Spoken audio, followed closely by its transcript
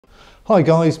Hi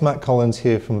guys, Matt Collins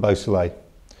here from Berkley.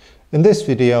 In this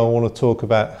video I want to talk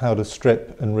about how to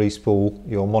strip and re-spool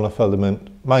your monofilament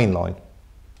mainline.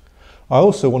 I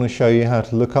also want to show you how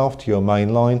to look after your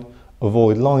mainline,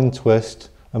 avoid line twist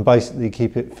and basically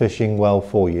keep it fishing well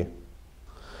for you.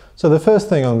 So the first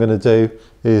thing I'm going to do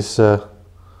is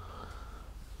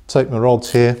take my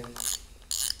rods here,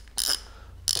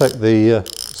 take the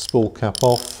spool cap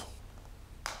off,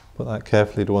 put that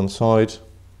carefully to one side.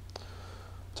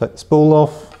 Take the spool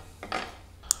off,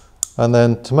 and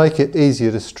then to make it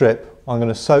easier to strip I'm going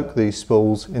to soak these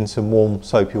spools in some warm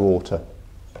soapy water.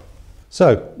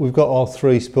 So we've got our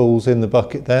 3 spools in the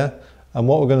bucket there, and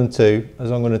what we're going to do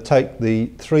is I'm going to take the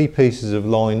 3 pieces of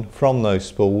line from those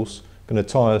spools, I'm going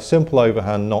to tie a simple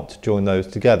overhand knot to join those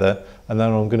together, and then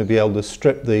I'm going to be able to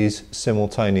strip these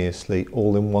simultaneously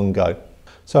all in one go.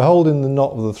 So holding the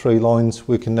knot of the 3 lines,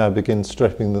 we can now begin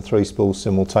stripping the 3 spools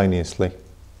simultaneously.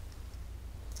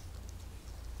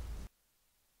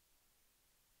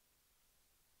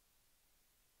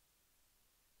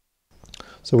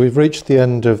 So we've reached the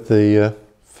end of the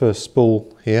first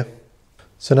spool here.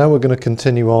 So now we're going to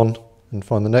continue on and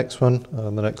find the next one. The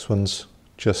next one's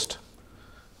just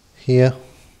here.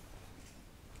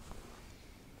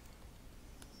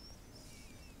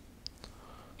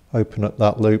 Open up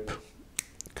that loop,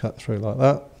 cut through like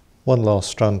that. One last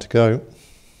strand to go.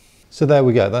 So there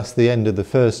we go, that's the end of the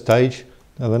first stage.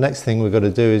 Now the next thing we've got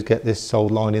to do is get this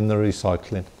sold line in the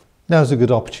recycling. Now's a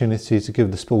good opportunity to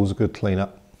give the spools a good clean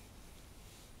up.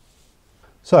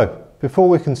 So, before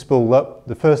we can spool up,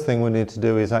 the first thing we need to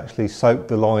do is actually soak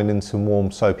the line in some warm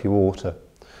soapy water.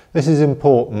 This is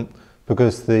important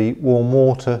because the warm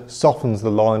water softens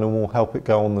the line and will help it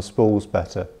go on the spools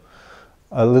better.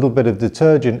 A little bit of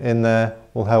detergent in there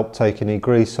will help take any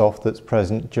grease off that's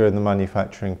present during the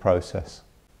manufacturing process.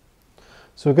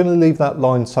 So we're going to leave that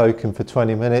line soaking for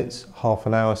 20 minutes, half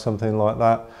an hour, something like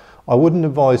that. I wouldn't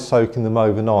advise soaking them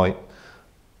overnight.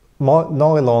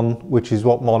 Nylon, which is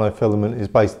what monofilament is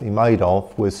basically made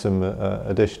of, with some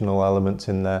additional elements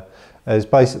in there, is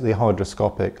basically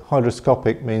hydroscopic.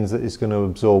 Hydroscopic means that it's going to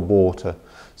absorb water.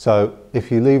 So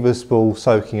if you leave a spool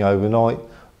soaking overnight,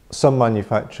 some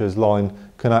manufacturers' line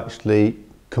can actually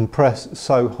compress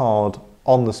so hard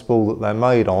on the spool that they're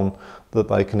made on that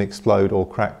they can explode or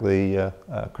crack the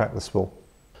spool.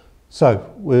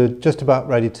 So we're just about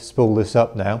ready to spool this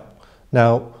up now.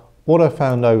 Now, what I've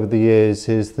found over the years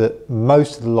is that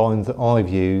most of the lines that I've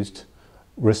used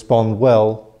respond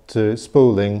well to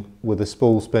spooling with a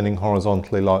spool spinning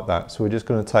horizontally like that. So we're just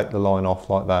going to take the line off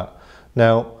like that.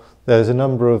 Now there's a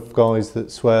number of guys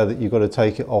that swear that you've got to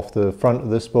take it off the front of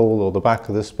the spool or the back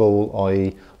of the spool,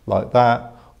 i.e. like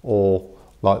that or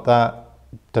like that,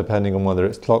 depending on whether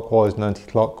it's clockwise and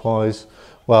anti-clockwise.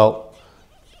 Well,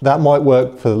 that might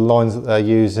work for the lines that they're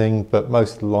using, but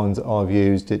most of the lines that I've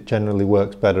used, it generally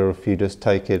works better if you just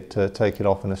take it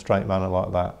off in a straight manner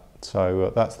like that.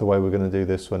 So that's the way we're going to do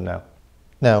this one now.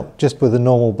 Now, just with a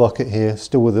normal bucket here,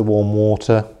 still with the warm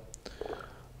water,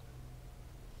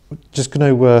 just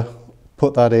going to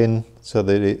put that in so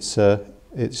that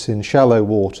it's in shallow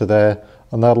water there,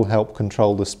 and that'll help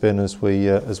control the spin as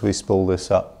we spool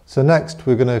this up. So next,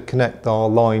 we're going to connect our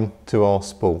line to our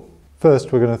spool.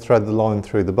 First we're going to thread the line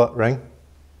through the butt ring,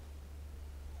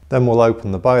 then we'll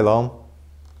open the bail arm.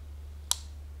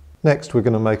 Next we're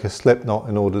going to make a slip knot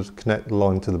in order to connect the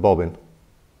line to the bobbin.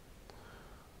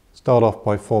 Start off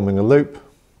by forming a loop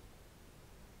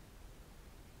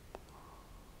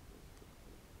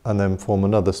and then form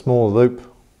another small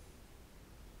loop.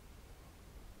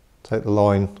 Take the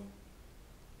line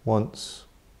once,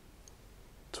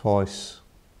 twice,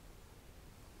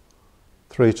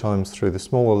 3 times through the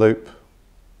smaller loop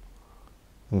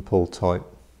and pull tight.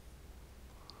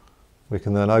 We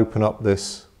can then open up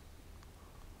this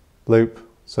loop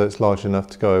so it's large enough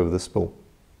to go over the spool.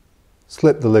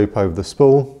 Slip the loop over the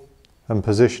spool and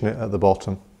position it at the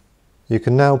bottom. You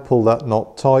can now pull that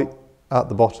knot tight at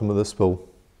the bottom of the spool.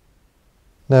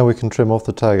 Now we can trim off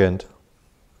the tag end.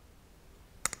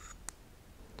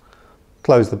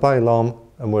 Close the bail arm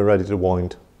and we're ready to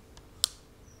wind.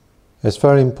 It's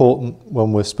very important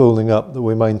when we're spooling up that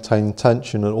we maintain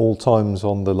tension at all times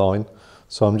on the line.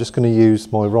 So I'm just going to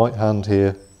use my right hand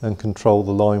here and control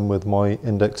the line with my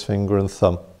index finger and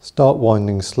thumb. Start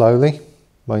winding slowly,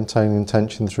 maintaining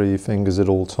tension through your fingers at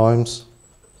all times.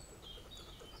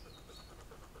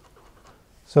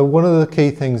 So one of the key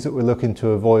things that we're looking to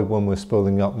avoid when we're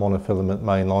spooling up monofilament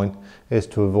mainline is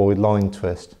to avoid line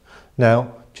twist.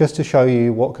 Now, just to show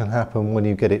you what can happen when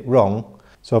you get it wrong,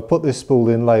 so I've put this spool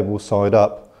in label side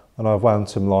up and I've wound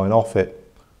some line off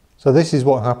it. So this is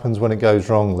what happens when it goes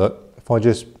wrong. Look, if I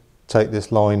just take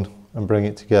this line and bring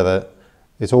it together,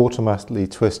 it's automatically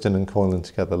twisting and coiling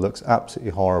together. It looks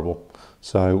absolutely horrible.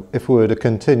 So if we were to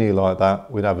continue like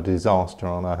that, we'd have a disaster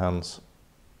on our hands.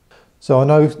 So I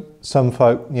know some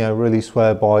folk, really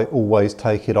swear by always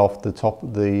take it off the top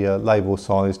of the label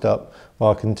sized up.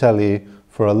 Well, I can tell you,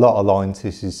 for a lot of lines,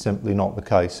 this is simply not the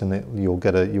case, and you'll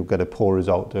get a poor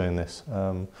result doing this.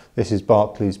 This is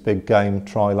Berkley's Big Game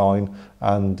tri-line,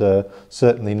 and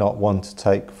certainly not one to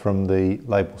take from the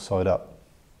label side up.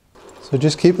 So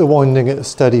just keep the winding at a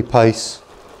steady pace.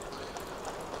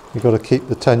 You've got to keep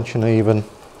the tension even,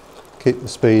 keep the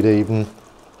speed even.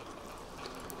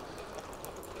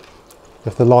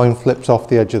 If the line flips off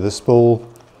the edge of the spool,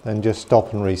 then just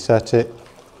stop and reset it.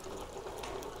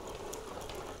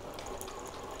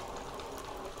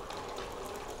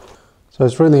 So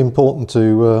it's really important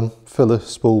to fill a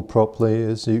spool properly.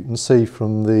 As you can see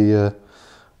from the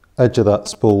edge of that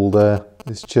spool there,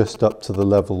 it's just up to the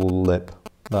level of the lip.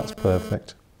 That's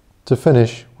perfect. To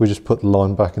finish, we just put the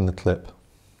line back in the clip.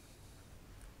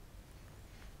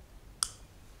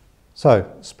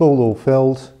 So, spool all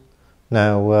filled.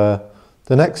 Now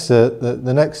the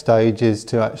next stage is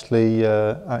to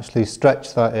actually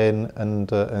stretch that in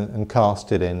and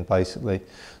cast it in, basically.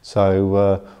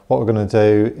 So what we're going to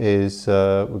do is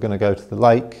we're going to go to the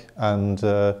lake and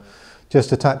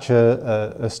just attach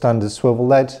a standard swivel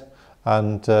lead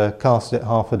and cast it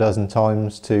half a dozen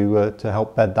times to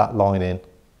help bed that line in.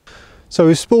 So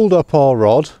we've spooled up our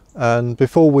rod, and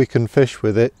before we can fish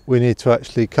with it, we need to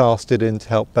actually cast it in to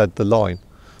help bed the line.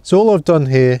 So all I've done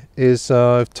here is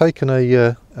I've taken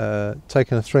a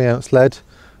 3-ounce lead,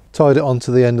 tied it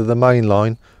onto the end of the main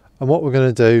line, and what we're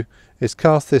going to do is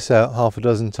cast this out half a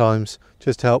dozen times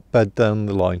just to help bed down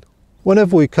the line.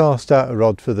 Whenever we cast out a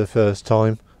rod for the first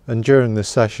time and during the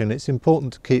session, it's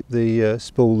important to keep the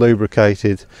spool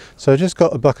lubricated. So I just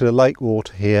got a bucket of lake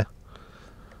water here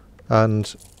and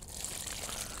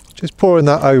just pouring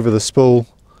that over the spool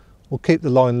will keep the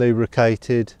line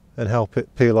lubricated and help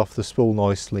it peel off the spool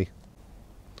nicely.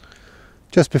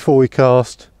 Just before we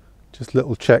cast, just a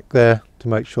little check there to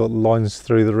make sure the line's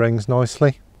through the rings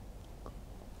nicely.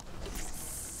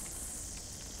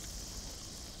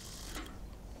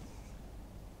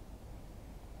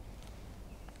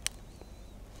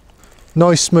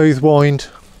 Nice smooth wind.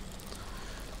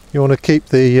 You want to keep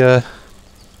the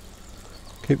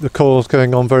coils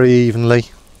going on very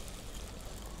evenly.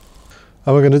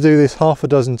 And we're going to do this half a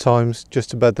dozen times just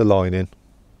to bed the line in.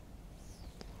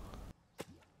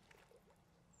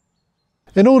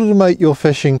 In order to make your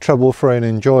fishing trouble-free and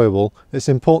enjoyable, it's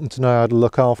important to know how to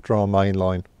look after our main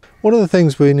line. One of the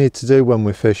things we need to do when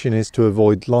we're fishing is to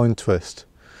avoid line twist.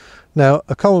 Now,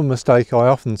 a common mistake I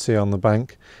often see on the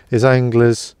bank is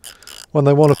anglers, when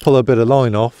they want to pull a bit of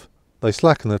line off, they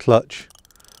slacken the clutch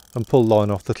and pull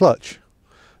line off the clutch.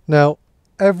 Now,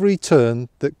 every turn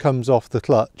that comes off the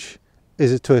clutch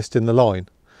is a twist in the line.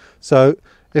 So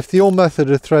if your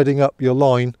method of threading up your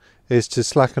line is to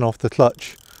slacken off the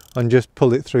clutch and just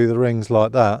pull it through the rings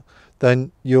like that,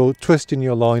 then you're twisting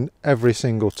your line every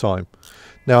single time.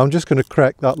 Now I'm just going to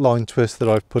correct that line twist that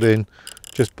I've put in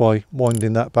just by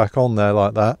winding that back on there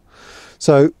like that.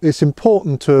 So it's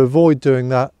important to avoid doing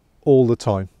that all the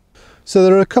time. So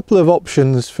there are a couple of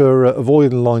options for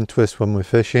avoiding line twist when we're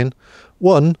fishing.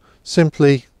 One,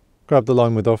 simply grab the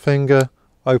line with our finger,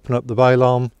 open up the bail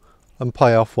arm and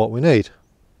pay off what we need.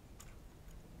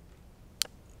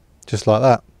 Just like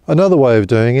that. Another way of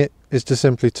doing it is to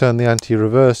simply turn the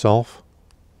anti-reverse off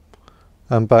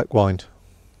and back wind.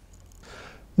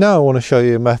 Now I want to show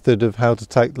you a method of how to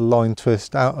take the line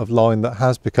twist out of line that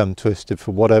has become twisted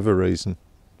for whatever reason.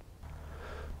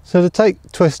 So to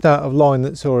take twist out of line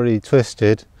that's already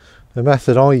twisted, the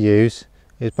method I use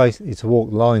is basically to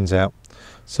walk the lines out.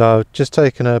 So just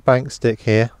taking a bank stick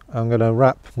here, I'm going to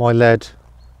wrap my lead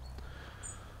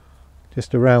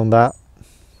just around that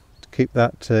to keep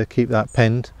that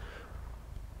pinned.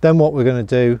 Then what we're going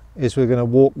to do is we're going to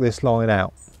walk this line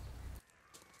out.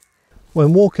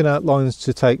 When walking out lines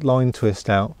to take line twist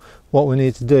out, what we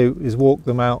need to do is walk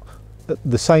them out at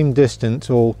the same distance,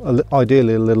 or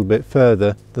ideally a little bit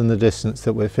further than the distance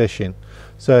that we're fishing.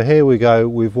 So here we go,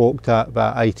 we've walked out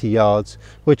about 80 yards,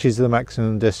 which is the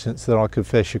maximum distance that I could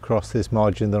fish across this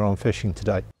margin that I'm fishing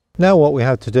today. Now what we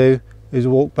have to do is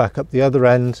walk back up the other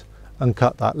end and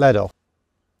cut that lead off.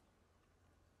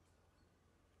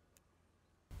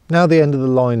 Now the end of the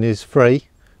line is free,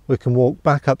 we can walk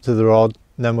back up to the rod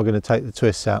and then we're going to take the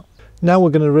twists out. Now we're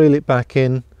going to reel it back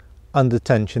in under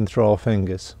tension through our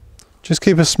fingers. Just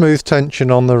keep a smooth tension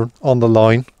on the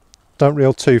line. Don't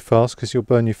reel too fast because you'll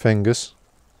burn your fingers.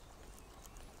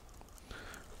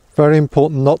 Very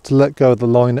important not to let go of the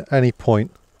line at any point.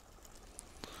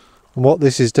 And what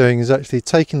this is doing is actually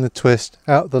taking the twist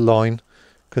out of the line,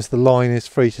 because the line is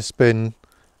free to spin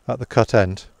at the cut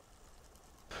end.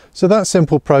 So that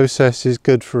simple process is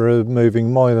good for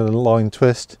removing minor line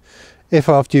twist. If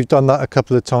after you've done that a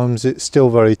couple of times it's still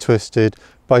very twisted,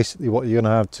 basically what you're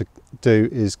going to have to do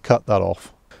is cut that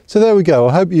off. So there we go.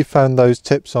 I hope you found those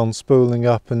tips on spooling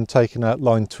up and taking out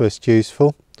line twist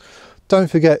useful. Don't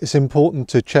forget, it's important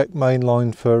to check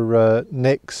mainline for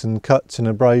nicks and cuts and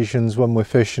abrasions when we're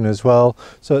fishing as well.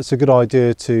 So it's a good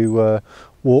idea to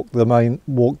walk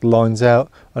the lines out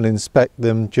and inspect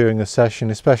them during a session,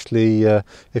 especially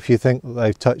if you think that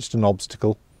they've touched an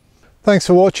obstacle. Thanks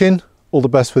for watching. All the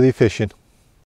best with your fishing.